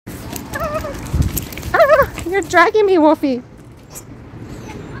You're dragging me, Wolfie.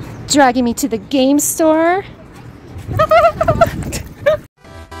 Dragging me to the game store.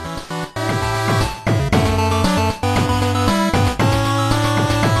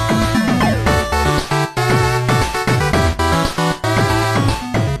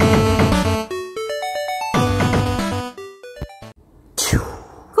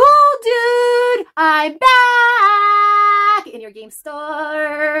 Cool, dude! I'm back in your game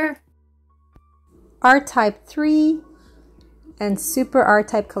store. R-Type 3 and Super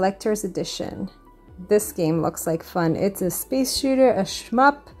R-Type Collector's Edition. This game looks like fun. It's a space shooter, a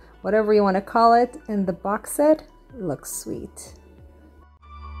shmup, whatever you want to call it, and the box set looks sweet.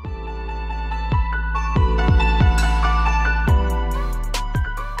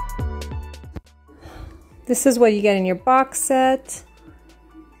 This is what you get in your box set.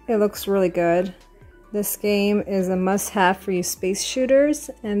 It looks really good. This game is a must-have for you space shooters,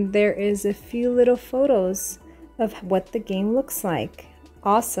 and there is a few little photos of what the game looks like.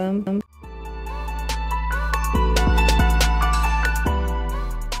 Awesome.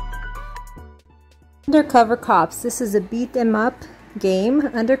 Undercover Cops. This is a beat 'em up game.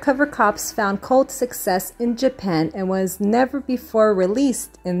 Undercover Cops found cult success in Japan and was never before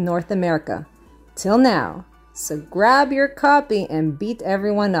released in North America. Till now. So grab your copy and beat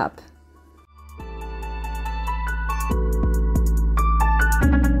everyone up.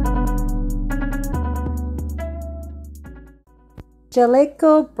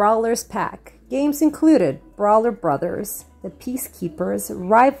 Jaleco Brawlers Pack. Games included Brawler Brothers, The Peacekeepers,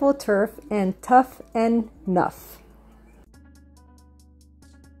 Rival Turf, and Tough and Nuff.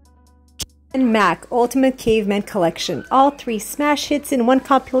 And Mac Ultimate Caveman Collection. All 3 smash hits in one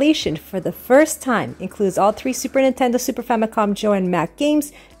compilation for the first time. Includes all 3 Super Nintendo, Super Famicom, Joe and Mac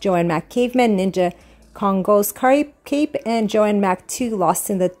games, Joe and Mac Caveman, Ninja Congo's Cape, and Joe and Mac 2 Lost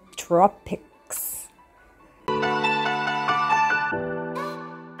in the Tropics.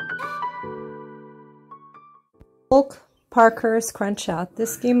 Hulk Parker's Crunch Out.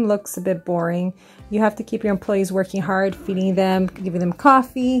 This game looks a bit boring. You have to keep your employees working hard, feeding them, giving them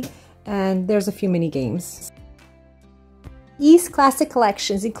coffee, and there's a few mini games. East Classic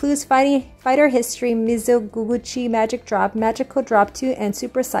Collections includes Fighter History, Mizo Guguchi, Magic Drop, Magical Drop 2, and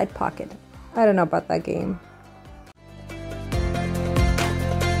Super Side Pocket. I don't know about that game.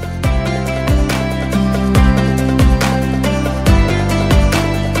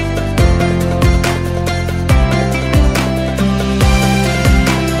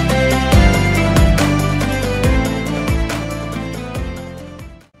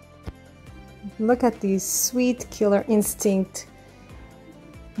 Look at these sweet Killer Instinct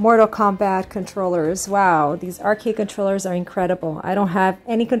Mortal Kombat controllers. Wow, these arcade controllers are incredible. I don't have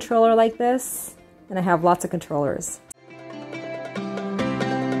any controller like this, and I have lots of controllers.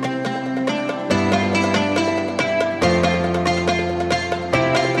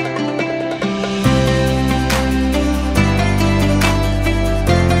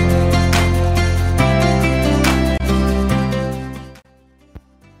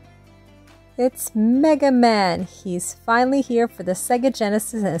 It's Mega Man. He's finally here for the Sega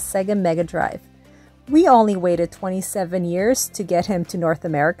Genesis and Sega Mega Drive. We only waited 27 years to get him to North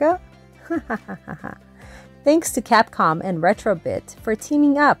America. Thanks to Capcom and Retrobit for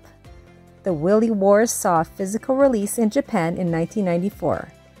teaming up. The Willy Wars saw a physical release in Japan in 1994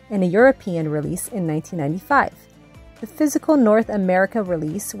 and a European release in 1995. The physical North America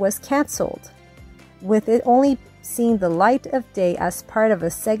release was cancelled, with it only seeing the light of day as part of a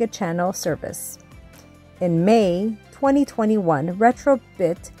Sega Channel service. In May 2021,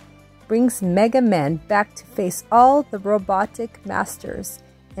 Retrobit brings Mega Man back to face all the robotic masters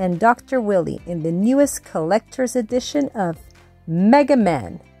and Dr. Willy in the newest collector's edition of Mega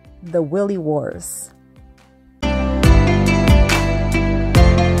Man: The Willy Wars.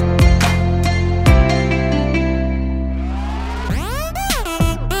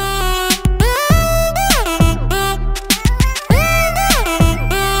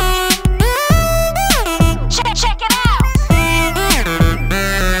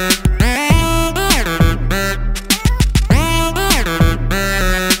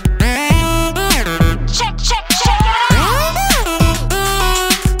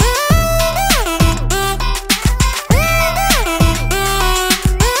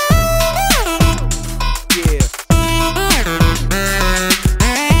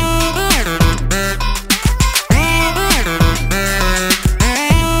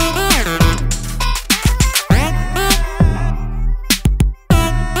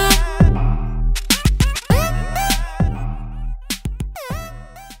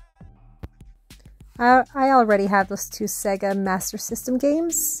 I already have those 2 Sega Master System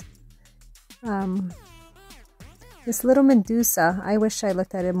games. This little Medusa, I wish I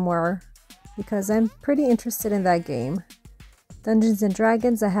looked at it more because I'm pretty interested in that game. Dungeons and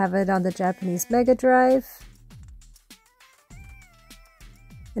Dragons, I have it on the Japanese Mega Drive.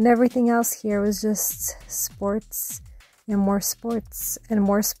 And everything else here was just sports and more sports and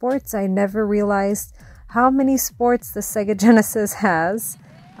more sports. I never realized how many sports the Sega Genesis has.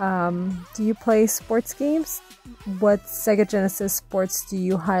 Do you play sports games? What Sega Genesis sports do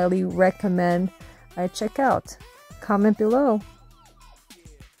you highly recommend I check out? Comment below.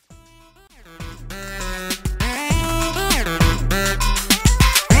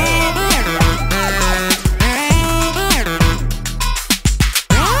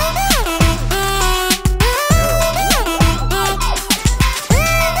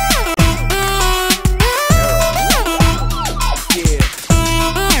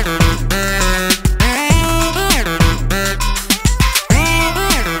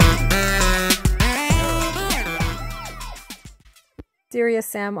 Serious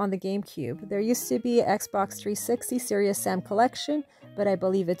Sam on the GameCube. There used to be an Xbox 360 Serious Sam collection, but I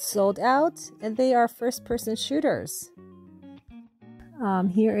believe it's sold out, and they are first-person shooters.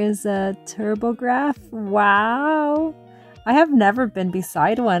 Here is a TurboGrafx. Wow! I have never been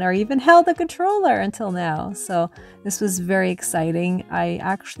beside one or even held a controller until now, so this was very exciting. I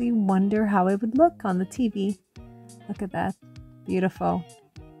actually wonder how it would look on the TV. Look at that. Beautiful.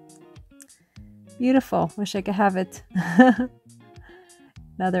 Beautiful. Wish I could have it.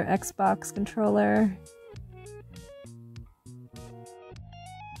 Another Xbox controller.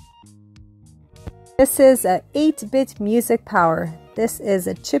 This is a 8-bit music power. This is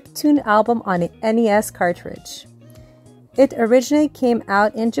a chiptune album on an NES cartridge. It originally came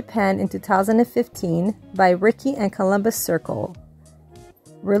out in Japan in 2015 by Ricky and Columbus Circle.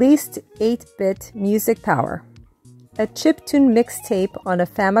 Released 8-bit music power. A chiptune mixtape on a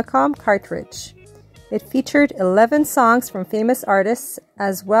Famicom cartridge. It featured 11 songs from famous artists,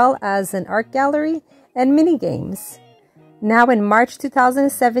 as well as an art gallery and mini-games. Now in March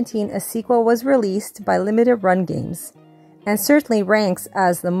 2017, a sequel was released by Limited Run Games, and certainly ranks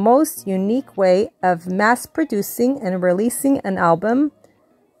as the most unique way of mass-producing and releasing an album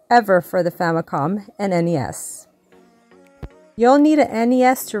ever for the Famicom and NES. You'll need an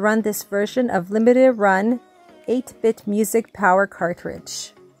NES to run this version of Limited Run 8-bit music power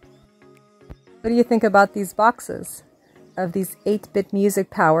cartridge. What do you think about these boxes of these 8-bit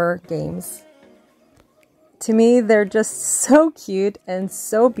music power games? To me, they're just so cute and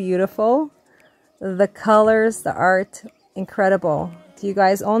so beautiful. The colors, the art, incredible. Do you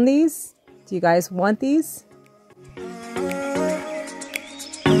guys own these? Do you guys want these?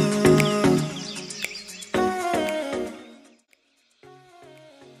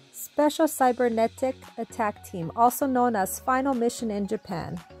 Special Cybernetic Attack Team, also known as Final Mission in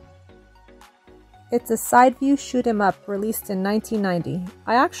Japan. It's a side-view shoot-'em-up released in 1990.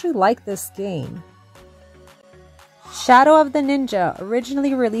 I actually like this game. Shadow of the Ninja,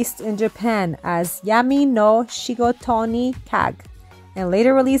 originally released in Japan as Yami no Shigotoni Kag, and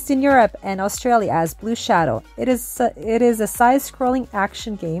later released in Europe and Australia as Blue Shadow. It is a side-scrolling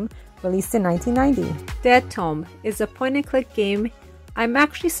action game released in 1990. Dead Tome is a point-and-click game. I'm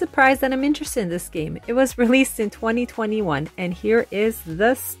actually surprised that I'm interested in this game. It was released in 2021, and here is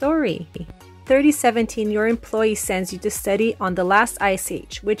the story. 3017, your employee sends you to study on the last ice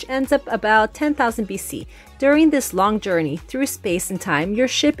age, which ends up about 10,000 BC. During this long journey through space and time, your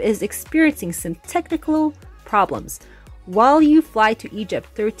ship is experiencing some technical problems. While you fly to Egypt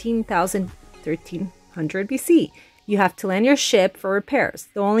 1300 BC, you have to land your ship for repairs.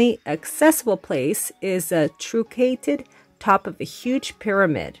 The only accessible place is a truncated top of a huge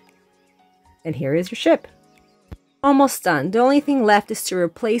pyramid. And here is your ship. Almost done. The only thing left is to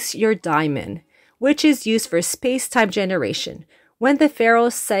replace your diamond, which is used for space-time generation. When the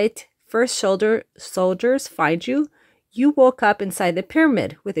Pharaoh's site first soldiers find you, you woke up inside the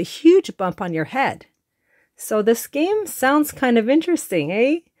pyramid with a huge bump on your head. So this game sounds kind of interesting,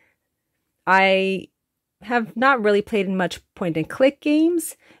 eh? I have not really played much point-and-click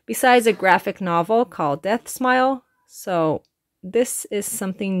games, besides a graphic novel called Death Smile, so this is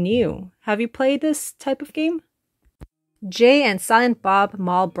something new. Have you played this type of game? Jay and Silent Bob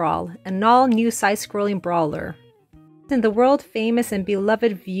Mall Brawl, an all-new side-scrolling brawler. In the world-famous and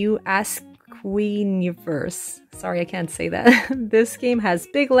beloved View Asquiniverse. Sorry, I can't say that. This game has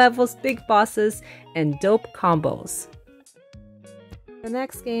big levels, big bosses, and dope combos. The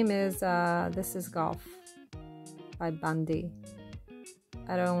next game is This Is Golf by Bandy.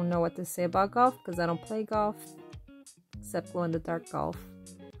 I don't know what to say about golf because I don't play golf, except glow-in-the-dark golf.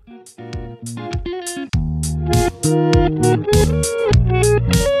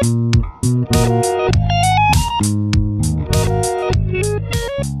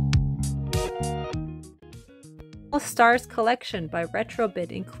 Stars Collection by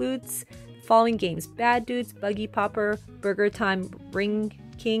Retrobit includes the following games: Bad Dudes, Buggy Popper, Burger Time, Ring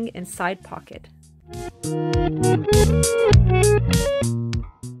King, and Side Pocket.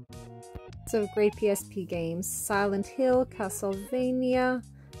 So great PSP games: Silent Hill, Castlevania.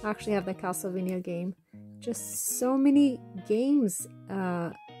 I actually have the Castlevania game. Just so many games.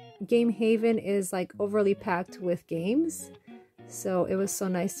 Game Haven is like overly packed with games. So it was so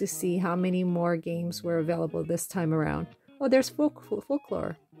nice to see how many more games were available this time around. Oh, there's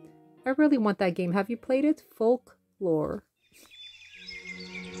Folklore. I really want that game. Have you played it? Folklore.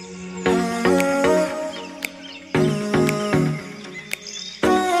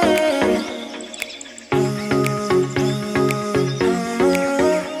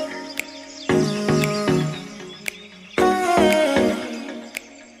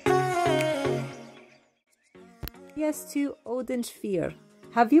 PS2 Odin Sphere.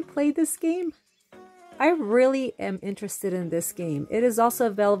 Have you played this game? I really am interested in this game. It is also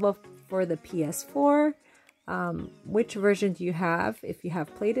available for the PS4. Which version do you have? If you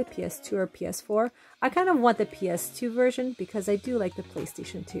have played it, PS2 or PS4? I kind of want the PS2 version because I do like the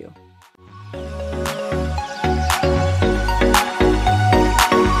PlayStation 2.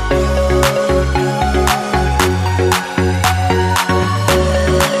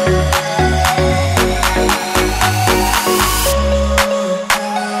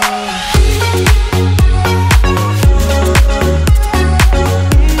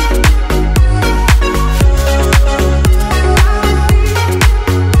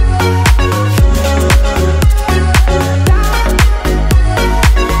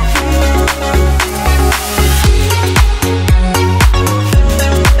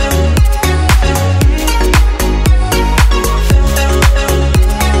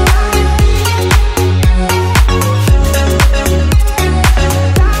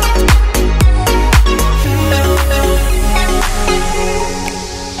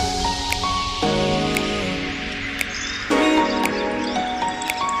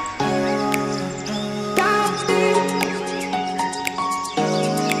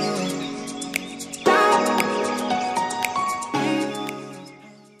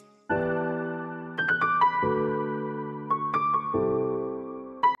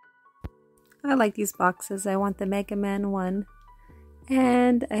 I like these boxes. I want the Mega Man one,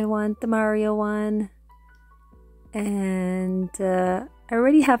 and I want the Mario one, and I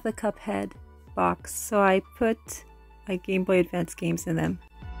already have the Cuphead box, so I put my Game Boy Advance games in them.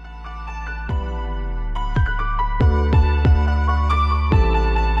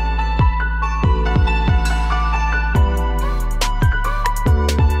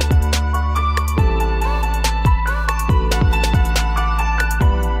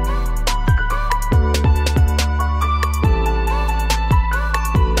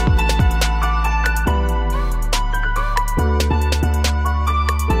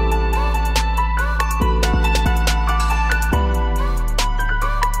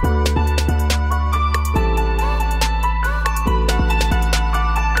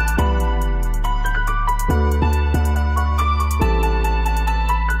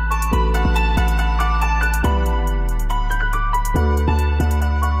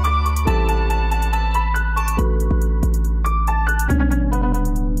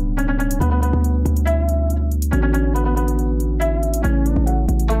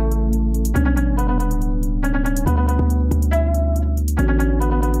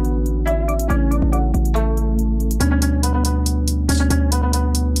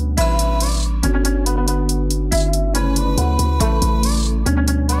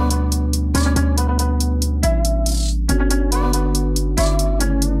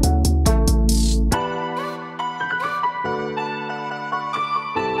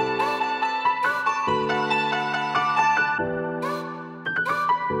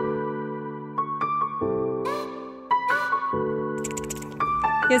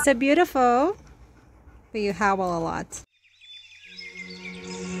 Is it beautiful? But you howl a lot.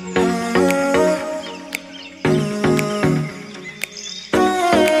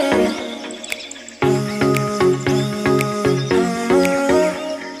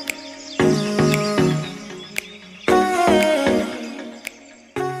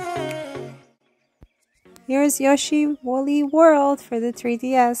 Here's Yoshi Woolly World for the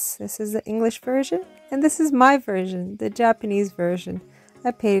 3DS. This is the English version, and this is my version, the Japanese version. I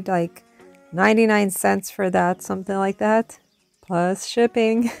paid like 99 cents for that, something like that, plus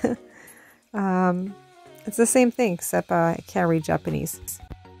shipping. It's the same thing, except I can't read Japanese.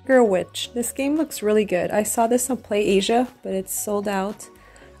 Girl Witch. This game looks really good. I saw this on Play Asia, but it's sold out.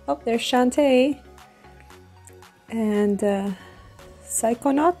 Oh, there's Shantae. And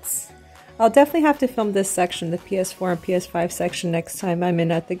Psychonauts. I'll definitely have to film this section, the PS4 and PS5 section, next time I'm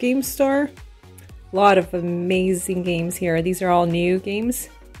in at the game store. A lot of amazing games here. These are all new games.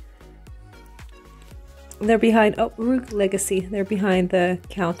 They're behind, oh, Rogue Legacy. They're behind the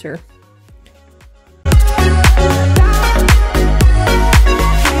counter.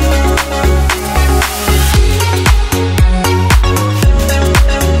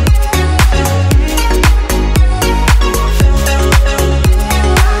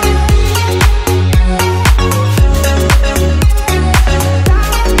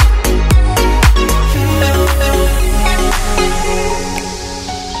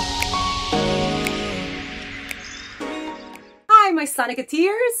 My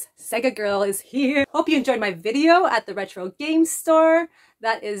Sonicateers, Sega Girl is here. Hope you enjoyed my video at the Retro Game Store.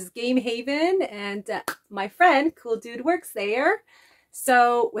 That is Game Haven, and my friend Cool Dude works there.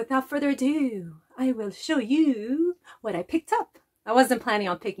 So without further ado, I will show you what I picked up. I wasn't planning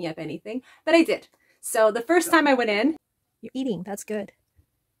on picking up anything, but I did. So the first time I went in, you're eating, that's good.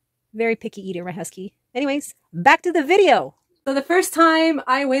 Very picky eater, my husky. Anyways, back to the video. So the first time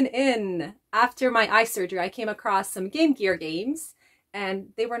I went in after my eye surgery, I came across some Game Gear games and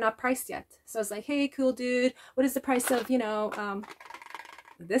they were not priced yet. So I was like, hey, Cool Dude, what is the price of, you know,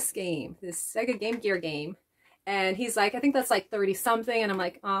 this game, this Sega Game Gear game? And he's like, I think that's like 30 something. And I'm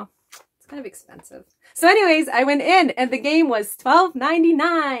like, oh, it's kind of expensive. So anyways, I went in and the game was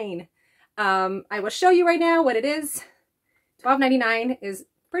 $12.99. I will show you right now what it is. $12.99 is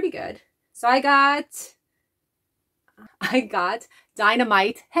pretty good. So I got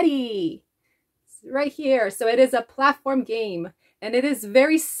Dynamite Headdy. It's right here. So it is a platform game and it is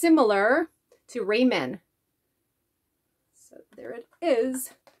very similar to Rayman. So there it is.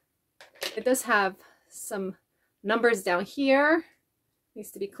 It does have some numbers down here.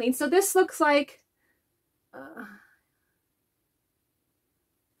 Needs to be clean. So this looks like,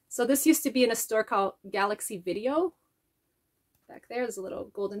 so this used to be in a store called Galaxy Video. Back there's a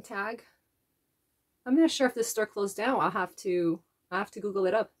little golden tag. I'm not sure if this store closed down. I'll have to Google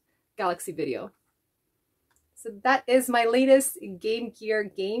it up. Galaxy Video. So that is my latest Game Gear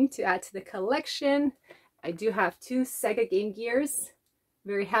game to add to the collection. I do have 2 Sega Game Gears.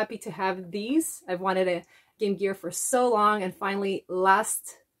 Very happy to have these. I've wanted a Game Gear for so long, and finally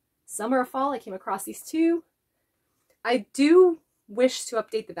last summer or fall I came across these 2. I do wish to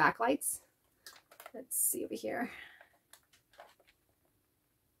update the backlights. Let's see over here.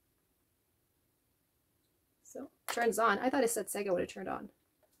 So turns on. I thought it said Sega would have turned on.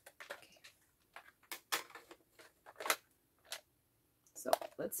 Okay. So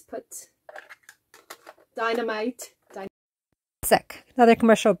let's put Dynamite. Sec. Another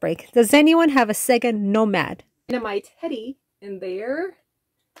commercial break. Does anyone have a Sega Nomad? Dynamite Headdy in there.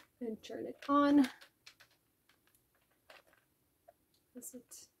 And turn it on. Is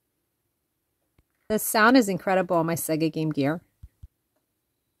it? The sound is incredible on my Sega Game Gear.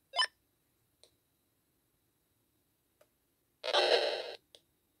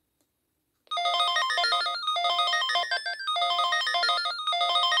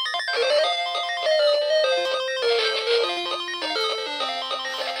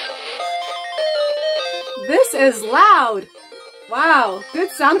 This is loud. Wow,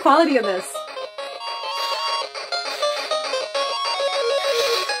 good sound quality in this.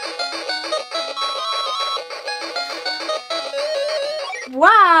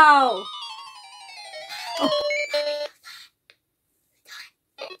 Wow. Oh.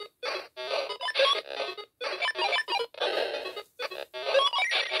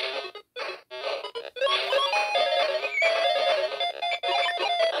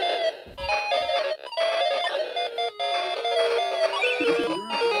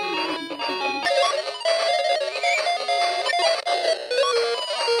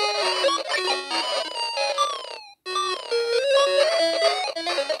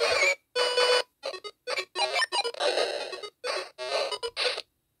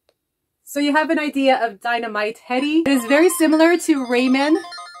 So you have an idea of Dynamite Headdy. It is very similar to Rayman.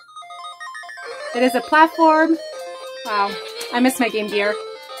 It is a platform. Wow, I miss my Game Gear.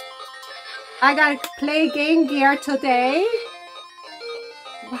 I gotta play Game Gear today.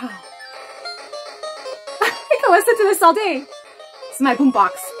 Wow. I can listen to this all day. It's my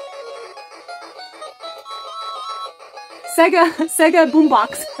boombox. Sega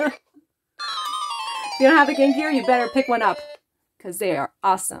boombox. If you don't have a Game Gear, you better pick one up because they are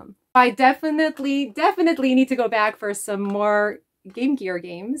awesome. I definitely need to go back for some more Game Gear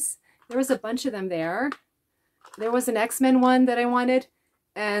games. There was a bunch of them there. There was an X-Men one that I wanted,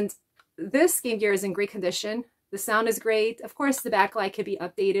 and this Game Gear is in great condition. The sound is great. Of course, the backlight could be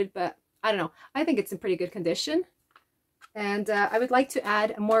updated, but I don't know. I think it's in pretty good condition. And I would like to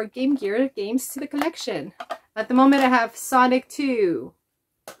add more Game Gear games to the collection. At the moment I have Sonic 2,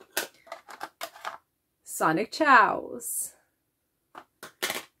 Sonic Chows,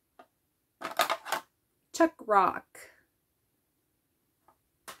 Chuck Rock,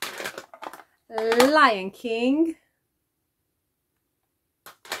 Lion King.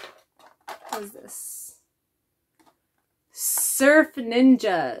 What is this? Surf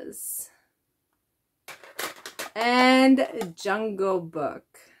Ninjas. And Jungle Book.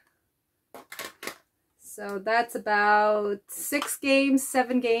 So that's about 6 games,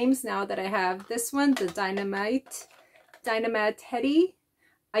 7 games now that I have this one, the Dynamite Teddy.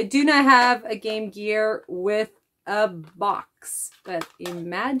 I do not have a Game Gear with a box, but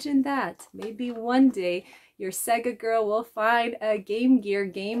imagine that. Maybe one day your Sega girl will find a Game Gear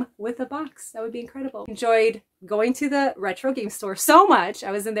game with a box. That would be incredible. Enjoyed going to the retro game store so much.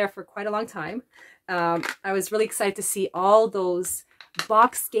 I was in there for quite a long time. I was really excited to see all those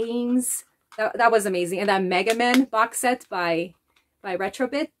box games. That was amazing. And that Mega Man box set by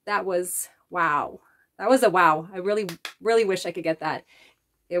Retrobit, that was wow. That was a wow. I really, really wish I could get that.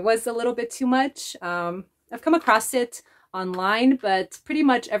 It was a little bit too much. I've come across it online, but pretty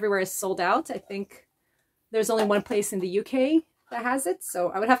much everywhere is sold out. I think there's only one place in the UK that has it, so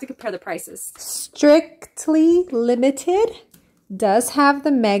I would have to compare the prices. Strictly Limited does have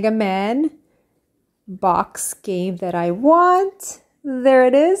the Mega Man box game that I want. There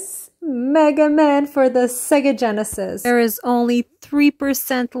it is, Mega Man for the Sega Genesis. There is only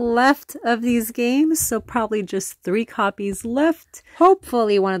 3% left of these games, so probably just 3 copies left.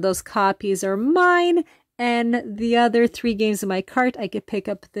 Hopefully one of those copies are mine, and the other 3 games in my cart I could pick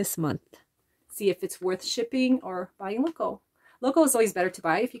up this month. See if it's worth shipping or buying local. Local is always better to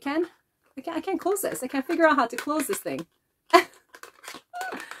buy if you can. I can't close this. I can't figure out how to close this thing.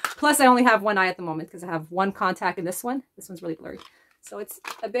 Plus, I only have one eye at the moment because I have one contact in this one. This one's really blurry. So it's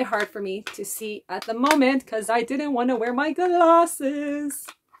a bit hard for me to see at the moment because I didn't want to wear my glasses.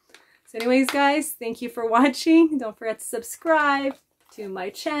 So anyways, guys, thank you for watching. Don't forget to subscribe to my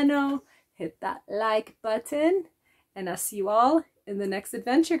channel. Hit that like button. And I'll see you all in the next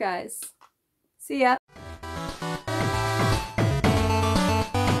adventure, guys. See ya.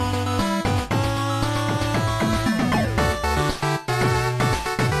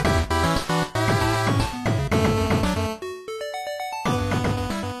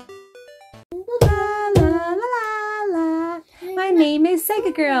 My name is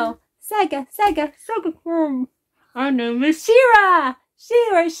Sega Girl. Sega Girl. My name is Shira.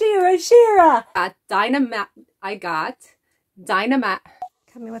 Shira. I got Dynamite.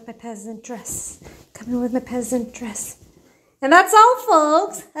 Coming with my peasant dress. And that's all,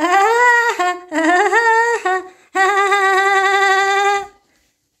 folks. I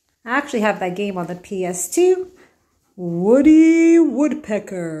actually have that game on the PS2. Woody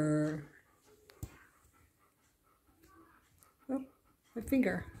Woodpecker. Oh, my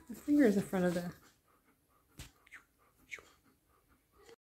finger. My finger is in front of the...